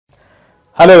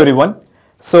Hello everyone.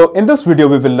 So in this video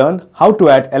we will learn how to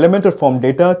add Elementor form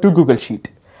data to Google Sheet.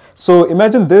 So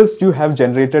imagine this, you have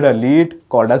generated a lead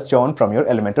called as John from your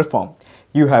Elementor form.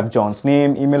 You have John's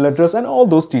name, email address and all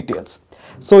those details.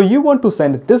 So you want to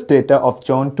send this data of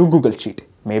John to Google Sheet,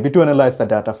 maybe to analyze the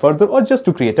data further or just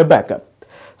to create a backup.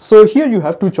 So here you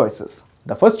have two choices.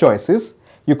 The first choice is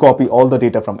you copy all the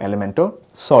data from Elementor,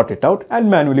 sort it out and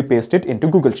manually paste it into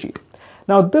Google Sheet.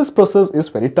 Now this process is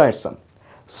very tiresome.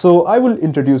 So I will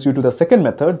introduce you to the second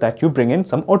method, that you bring in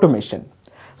some automation.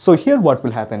 So here what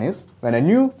will happen is, when a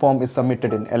new form is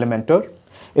submitted in Elementor,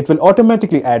 it will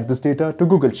automatically add this data to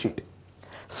Google Sheet.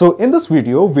 So in this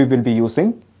video, we will be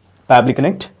using Pabbly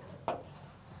Connect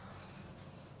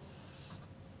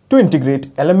to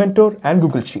integrate Elementor and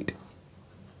Google Sheet.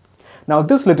 Now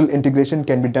this little integration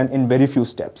can be done in very few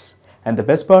steps. And the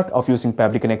best part of using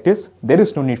Pabbly Connect is, there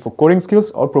is no need for coding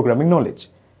skills or programming knowledge.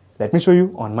 Let me show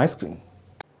you on my screen.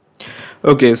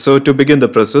 Okay, so to begin the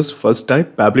process, first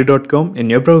type pabbly.com in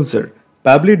your browser.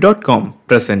 Pabbly.com,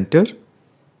 press enter.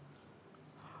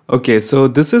 Okay, so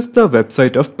this is the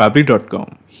website of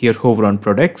pabbly.com. Here hover on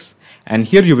products and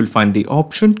here you will find the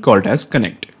option called as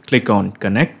connect. Click on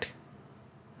connect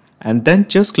and then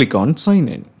just click on sign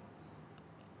in.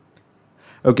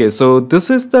 Okay, so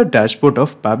this is the dashboard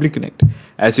of Pabbly Connect.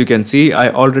 As you can see, I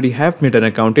already have made an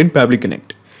account in Pabbly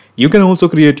Connect. You can also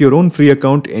create your own free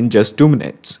account in just 2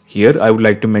 minutes. Here I would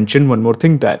like to mention one more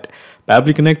thing, that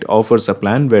Pabbly Connect offers a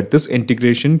plan where this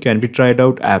integration can be tried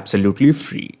out absolutely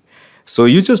free. So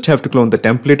you just have to clone the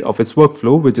template of its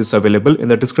workflow, which is available in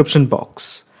the description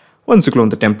box. Once you clone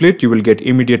the template, you will get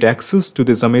immediate access to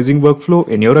this amazing workflow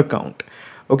in your account.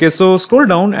 Okay, so scroll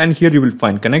down and here you will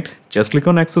find connect. Just click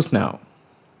on access now.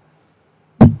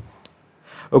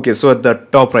 Okay, so at the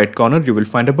top right corner, you will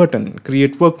find a button,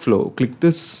 create workflow. Click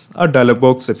this, a dialog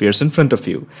box appears in front of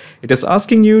you. It is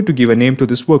asking you to give a name to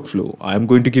this workflow. I am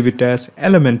going to give it as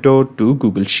Elementor to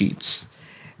Google Sheets.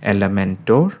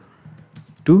 Elementor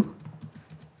to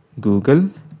Google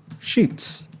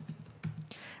Sheets.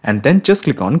 And then just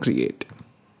click on create.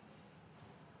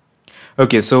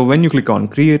 Okay, so when you click on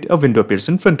create, a window appears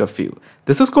in front of you.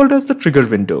 This is called as the trigger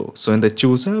window. So in the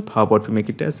choose app, how about we make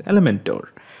it as Elementor?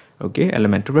 Okay,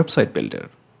 Elementor website builder.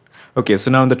 Okay, so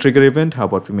now in the trigger event, how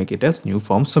about we make it as new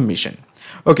form submission?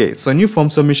 Okay, so new form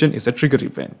submission is a trigger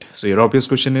event. So your obvious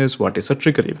question is, what is a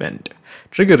trigger event?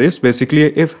 Trigger is basically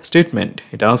a if statement.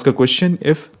 It asks a question,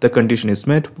 if the condition is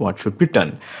met, what should be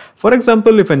done? For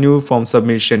example, if a new form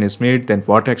submission is made, then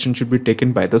what action should be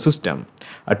taken by the system?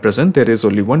 At present, there is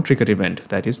only one trigger event,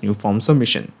 that is new form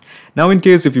submission. Now in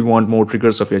case if you want more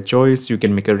triggers of your choice, you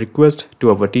can make a request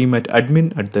to our team at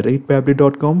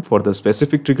admin@pabbly.com for the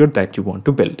specific trigger that you want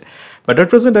to build. But at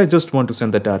present, I just want to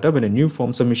send the data when a new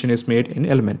form submission is made in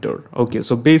Elementor. Okay,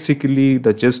 so basically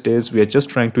the gist is we are just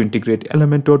trying to integrate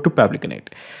Elementor to Pabbly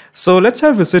Connect. So let's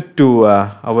have a visit to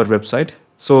our website.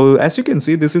 So as you can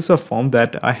see, this is a form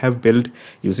that I have built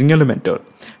using Elementor.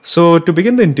 So to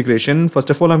begin the integration,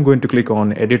 first of all, I'm going to click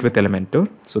on edit with Elementor.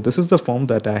 So this is the form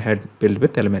that I had built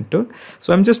with Elementor.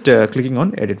 So I'm just clicking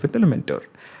on edit with Elementor.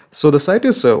 So the site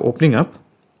is opening up.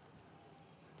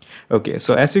 Okay,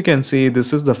 so as you can see,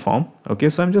 this is the form. Okay,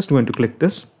 so I'm just going to click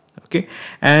this. Okay,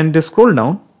 and scroll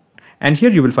down. And here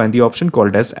you will find the option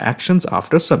called as actions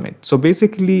after submit. So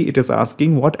basically it is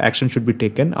asking what action should be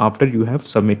taken after you have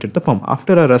submitted the form,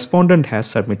 after a respondent has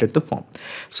submitted the form.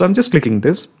 So I'm just clicking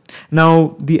this.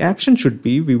 Now the action should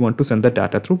be, we want to send the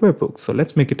data through webhook. So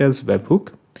let's make it as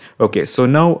webhook. Okay, so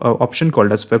now an option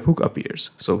called as webhook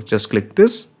appears. So just click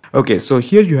this. Okay, so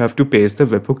here you have to paste the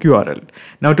webhook URL.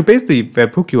 Now to paste the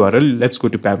webhook URL, let's go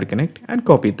to Pabbly Connect and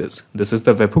copy this. This is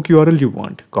the webhook URL you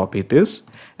want. Copy this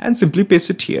and simply paste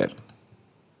it here.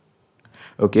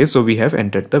 Okay, so we have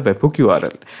entered the webhook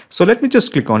URL. So let me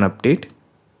just click on update.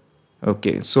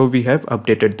 Okay, so we have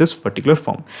updated this particular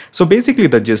form. So basically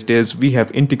the gist is we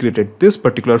have integrated this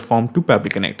particular form to Pabbly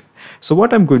Connect. So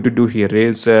what I'm going to do here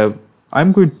is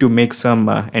I'm going to make some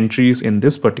entries in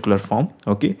this particular form.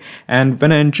 Okay, and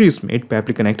when an entry is made,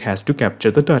 Pabbly Connect has to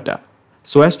capture the data.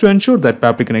 So as to ensure that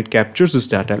Pabbly Connect captures this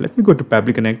data, let me go to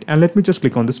Pabbly Connect and let me just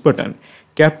click on this button,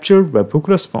 capture webhook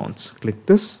response. Click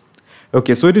this.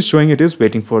 Okay, so it is showing it is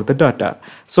waiting for the data.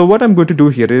 So what I'm going to do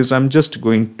here is I'm just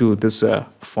going to this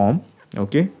form.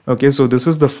 Okay, so this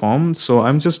is the form. So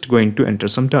I'm just going to enter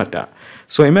some data.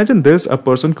 So imagine this, a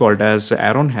person called as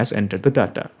Aaron has entered the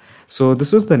data. So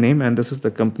this is the name and this is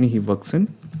the company he works in.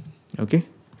 Okay,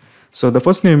 So the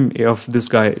first name of this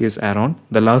guy is Aaron,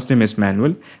 the last name is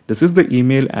Manuel, this is the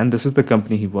email and this is the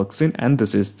company he works in, and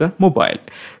this is the mobile.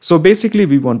 So basically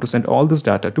we want to send all this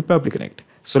data to Pabbly Connect.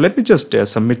 So let me just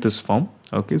submit this form.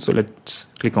 Okay, so let's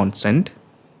click on send.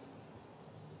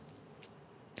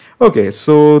 Okay,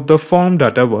 so the form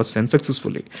data was sent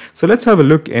successfully. So let's have a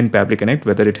look in Pabbly Connect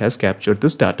whether it has captured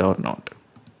this data or not.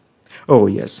 Oh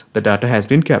yes, the data has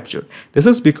been captured. This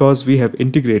is because we have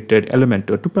integrated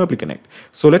Elementor to Pabbly Connect.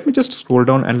 So let me just scroll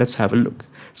down and let's have a look.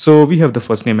 So we have the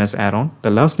first name as Aaron, the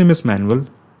last name is Manuel.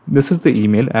 This is the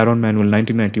email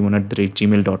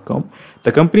aaronmanuel1991@gmail.com.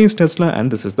 The company is Tesla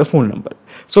and this is the phone number.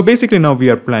 So basically now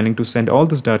we are planning to send all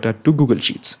this data to Google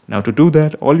Sheets. Now to do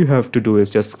that, all you have to do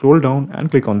is just scroll down and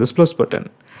click on this plus button.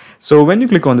 So when you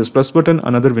click on this plus button,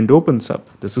 another window opens up.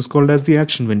 This is called as the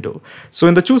action window. So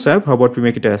in the choose app, how about we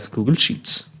make it as Google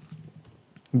Sheets?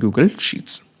 Google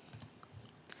Sheets.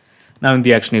 Now in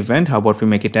the action event, how about we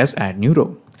make it as add new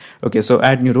row? Okay, so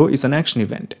add new row is an action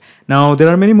event. Now there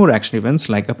are many more action events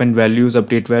like append values,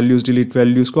 update values, delete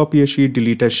values, copy a sheet,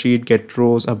 delete a sheet, get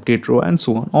rows, update row, and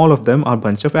so on. All of them are a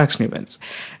bunch of action events.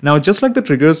 Now just like the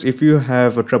triggers, if you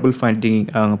have a trouble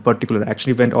finding a particular action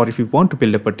event, or if you want to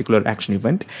build a particular action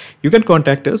event, you can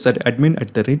contact us at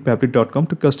admin@pabbly.com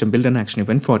to custom build an action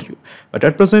event for you. But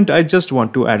at present, I just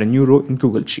want to add a new row in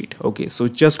Google Sheet. Okay, so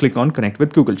just click on connect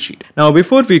with Google Sheet. Now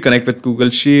before we connect with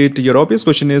Google Sheet, your obvious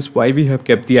question is why we have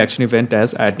kept the action event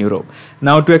as add new row.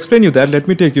 Now to explain you that, let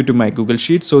me take you to my Google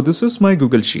Sheet. So this is my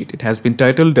Google Sheet. It has been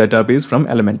titled database from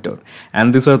Elementor,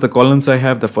 and these are the columns I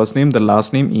have: the first name, the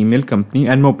last name, email, company,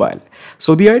 and mobile.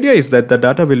 So the idea is that the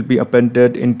data will be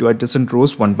appended into adjacent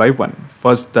rows one by one.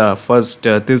 First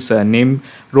this name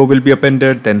row will be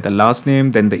appended, then the last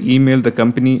name, then the email, the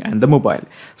company, and the mobile.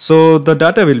 So the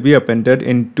data will be appended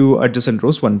into adjacent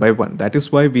rows one by one. That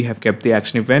is why we have kept the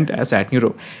action event as add new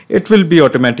row. It will be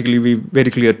automatically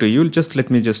very clear to you. Just let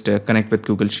me just connect with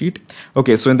Google Sheet.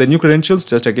 Okay, so in the new credentials,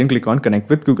 just again click on connect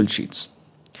with Google Sheets.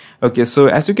 Okay, so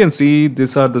as you can see,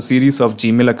 these are the series of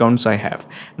Gmail accounts I have.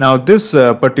 Now this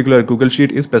particular Google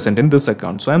Sheet is present in this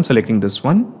account, so I'm selecting this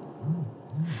one.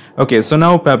 Okay, so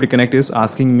now Pabbly Connect is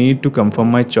asking me to confirm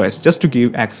my choice just to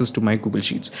give access to my Google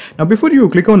Sheets. Now before you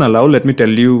click on allow, let me tell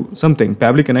you something.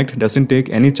 Pabbly Connect doesn't take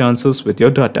any chances with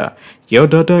your data. Your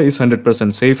data is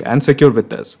 100% safe and secure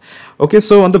with us. Okay,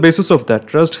 so on the basis of that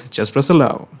trust, just press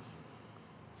allow.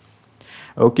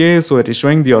 Okay, so it is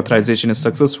showing the authorization is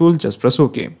successful. Just press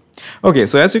OK. Okay,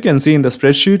 so as you can see in the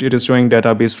spreadsheet, it is showing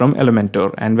database from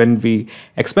Elementor, and when we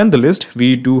expand the list,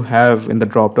 we do have in the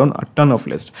drop down a ton of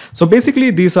lists. So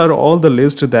basically these are all the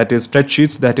list that is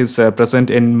spreadsheets that is present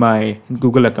in my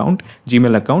Google account,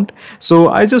 Gmail account. So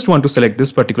I just want to select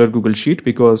this particular Google Sheet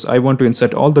because I want to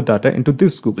insert all the data into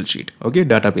this Google Sheet. Okay,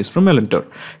 database from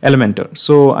Elementor.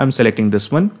 So I'm selecting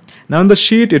this one. Now in the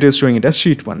sheet, it is showing it as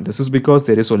sheet 1. This is because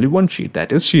there is only one sheet,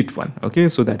 that is sheet 1. Okay,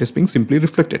 so that is being simply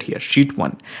reflected here, sheet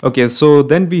 1. Okay, so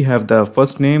then we have the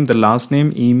first name, the last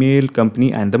name, email,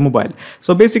 company, and the mobile.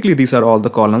 So basically these are all the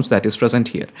columns that is present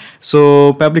here.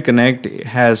 So Pabbly Connect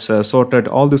has sorted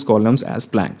all these columns as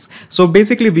blanks. So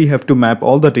basically we have to map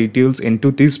all the details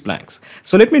into these blanks.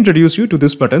 So let me introduce you to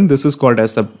this button. This is called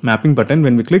as the mapping button.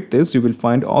 When we click this, you will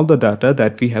find all the data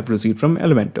that we have received from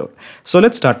Elementor. So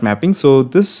let's start mapping. So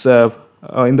this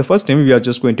in the first name, we are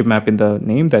just going to map in the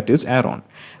name, that is Aaron.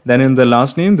 Then in the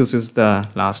last name, this is the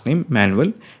last name,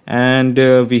 Manuel, and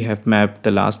we have mapped the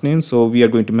last name. So we are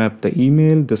going to map the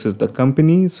email. This is the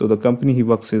company. So the company he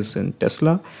works is in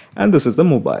Tesla, and this is the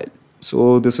mobile.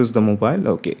 So this is the mobile.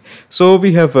 Okay, so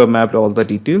we have mapped all the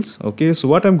details. Okay, so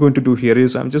what I'm going to do here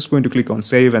is I'm just going to click on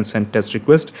save and send test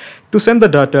request to send the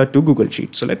data to Google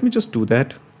Sheet. So let me just do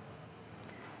that.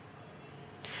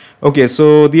 Okay,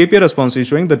 so the API response is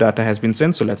showing the data has been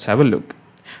sent. So let's have a look.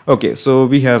 Okay, so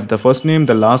we have the first name,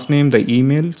 the last name, the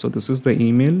email. So this is the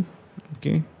email.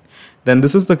 Okay. Then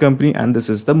this is the company and this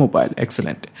is the mobile.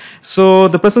 Excellent. So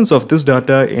the presence of this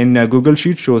data in Google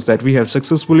Sheets shows that we have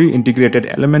successfully integrated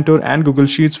Elementor and Google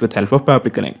Sheets with help of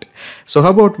Pabbly Connect. So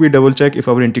how about we double check if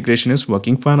our integration is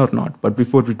working fine or not. But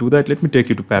before we do that, let me take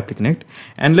you to Pabbly Connect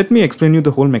and let me explain you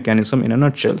the whole mechanism in a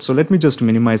nutshell. So let me just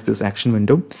minimize this action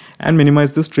window and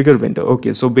minimize this trigger window.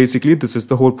 Okay, so basically this is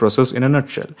the whole process in a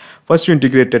nutshell. First you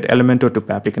integrated Elementor to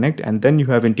Pabbly Connect, and then you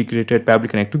have integrated Pabbly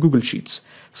Connect to Google Sheets.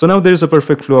 So now there is a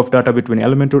perfect flow of data between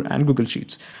Elementor and Google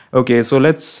Sheets. Okay, so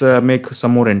let's make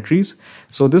some more entries.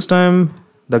 So this time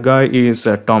the guy is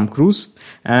Tom Cruise,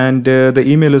 and the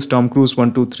email is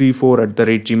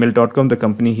tomcruise1234@gmail.com. The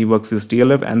company he works is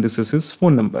DLF, and this is his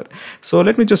phone number. So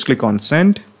let me just click on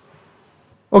send.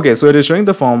 Okay, so it is showing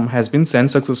the form has been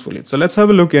sent successfully. So let's have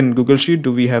a look in Google Sheet.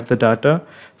 Do we have the data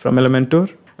from Elementor?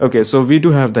 Okay, so we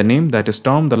do have the name, that is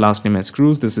Tom, the last name is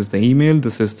Cruz, this is the email,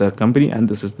 this is the company, and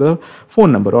this is the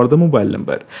phone number or the mobile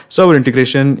number. So our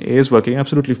integration is working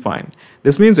absolutely fine.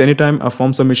 This means anytime a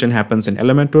form submission happens in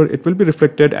Elementor, it will be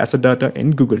reflected as a data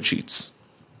in Google Sheets.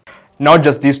 Not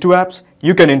just these two apps,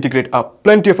 you can integrate up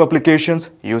plenty of applications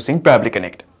using Pabbly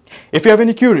Connect. If you have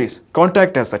any queries,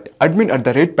 contact us at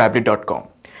admin@pabbly.com.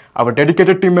 Our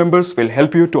dedicated team members will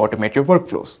help you to automate your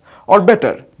workflows. Or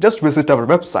better, just visit our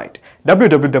website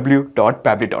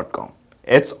www.pabbly.com.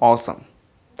 It's awesome.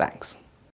 Thanks.